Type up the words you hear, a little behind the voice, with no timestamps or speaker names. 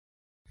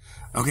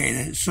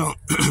Okay, so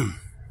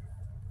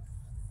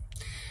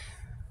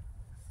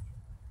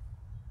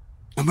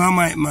about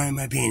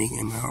my painting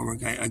and my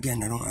artwork. I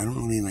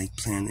don't really like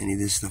plan any of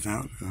this stuff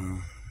out.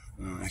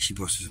 I actually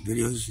posted some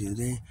videos the other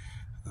day,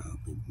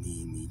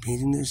 me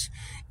painting this,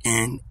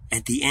 and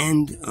at the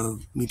end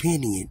of me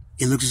painting it,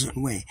 it looks a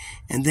certain way,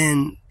 and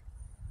then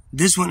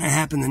this one that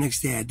happened the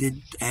next day. I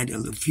did add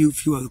a few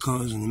other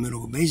colors in the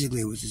middle, but basically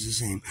it was just the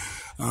same.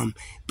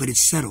 But it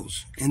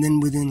settles, and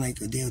then within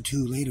like a day or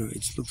two later,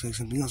 it looks like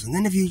something else. And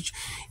then if you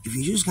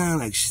just kind of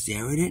like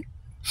stare at it,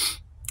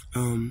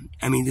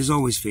 I mean, there's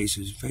always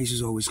faces.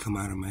 Faces always come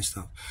out of my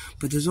stuff,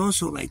 but there's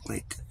also like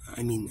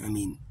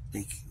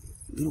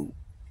little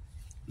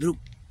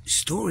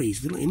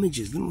stories, little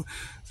images, little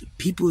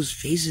people's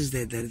faces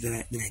that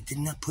I did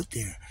not put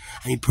there.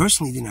 I mean,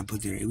 personally did not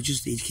put there. It was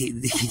just, it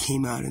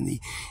came out in the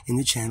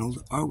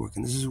channeled artwork.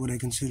 And this is what I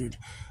considered,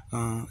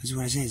 this is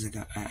what I say, is like,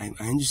 I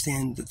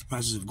understand that the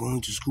process of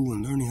going to school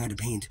and learning how to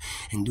paint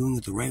and doing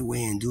it the right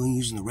way and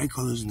using the right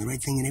colors and the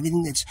right thing and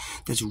everything that's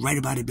right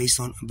about it based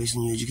on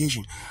your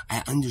education.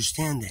 I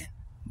understand that.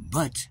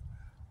 But,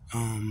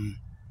 then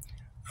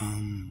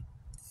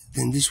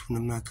this one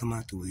have not come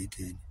out the way it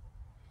did.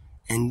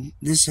 And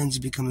this ends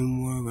up becoming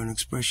more of an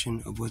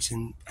expression of what's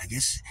in, I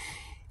guess,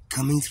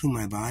 coming through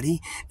my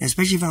body. And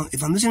especially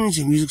if I'm listening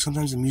to music,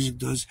 sometimes the music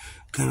does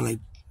kind of like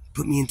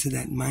put me into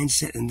that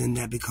mindset, and then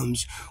that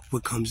becomes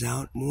what comes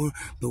out more.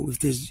 But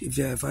if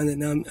I find that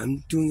now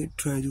I'm trying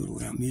to do it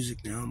without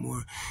music now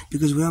more,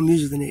 because without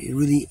music, then it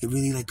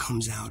really like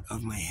comes out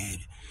of my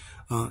head.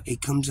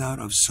 It comes out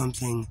of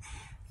something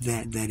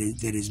that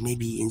is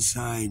maybe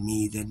inside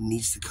me that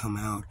needs to come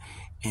out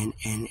and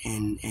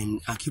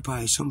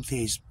occupy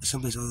someplace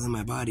other than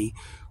my body,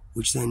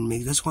 which then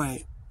that's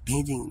why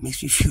painting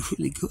makes me feel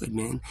really good,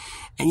 man.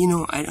 And you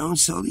know, I don't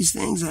sell these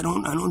things. I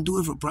don't do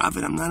it for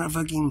profit. I'm not a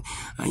fucking,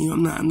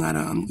 I'm not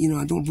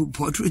I don't do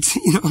portraits.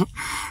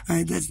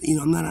 I'm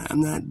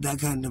not that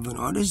kind of an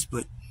artist.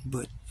 But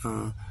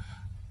I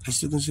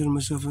still consider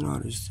myself an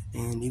artist.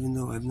 And even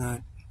though I've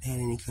not had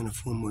any kind of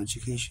formal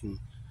education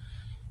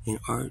in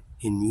art,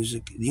 in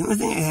music, the only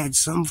thing I had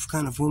some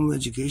kind of formal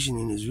education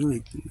in is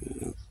really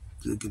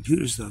the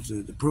computer stuff,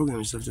 the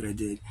programming stuff that I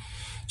did.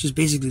 Just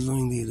basically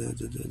learning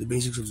the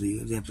basics of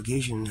the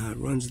application and how it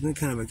runs, and then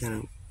I kind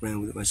of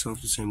ran with it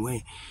myself the same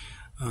way,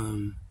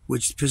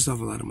 which pissed off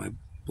a lot of my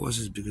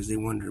bosses because they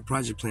wanted a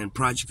project plan.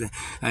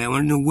 I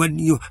want to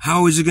know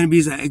how is it going to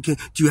be? Do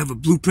you have a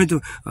blueprint?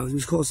 It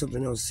was called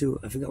something else too.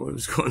 I forgot what it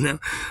was called now.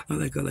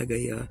 Like an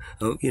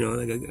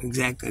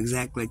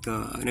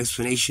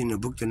explanation, a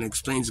book that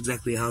explains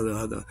exactly how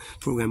the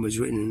program was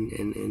written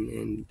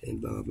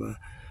and blah blah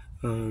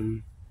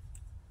blah.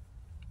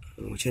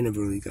 Which I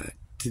never really got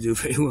to do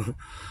very well.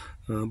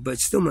 But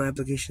still, my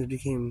applications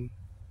became,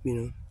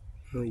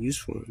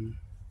 useful. And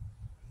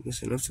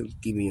that's enough to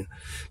keep me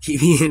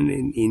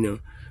in,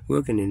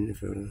 working in it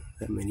for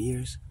that many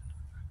years.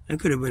 I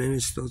could have been in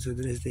it still to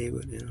this day,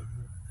 but,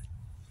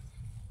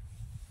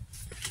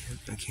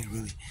 I can't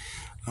really,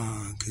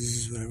 because this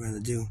is what I'd rather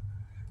do.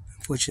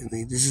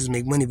 Unfortunately, this doesn't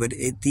make money, but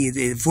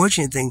the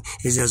fortunate thing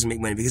is it doesn't make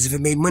money, because if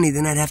it made money,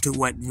 then I'd have to,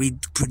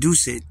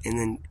 reproduce it, and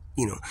then,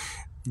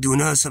 do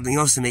something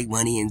else to make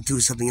money and do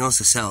something else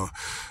to sell.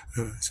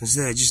 So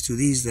instead I just do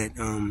these that,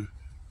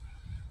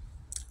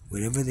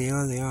 whatever they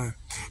are, they are.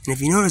 And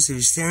if you notice, if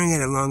you're staring at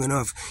it long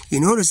enough,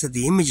 you notice that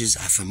the images,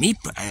 for me,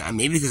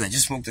 maybe because I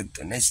just smoked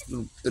a nice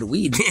little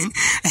weed, man,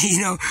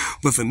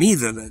 but for me,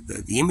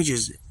 the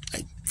images,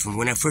 like, from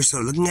when I first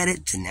started looking at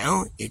it to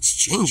now, it's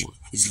changing.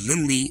 It's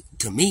literally,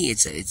 to me,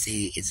 it's a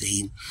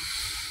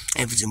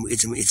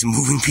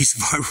moving piece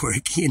of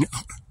artwork,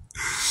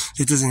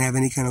 It doesn't have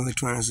any kind of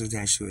electronics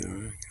attached to it.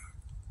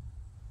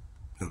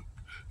 So,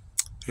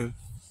 yeah. You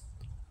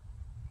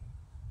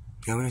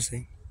know what I'm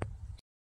saying?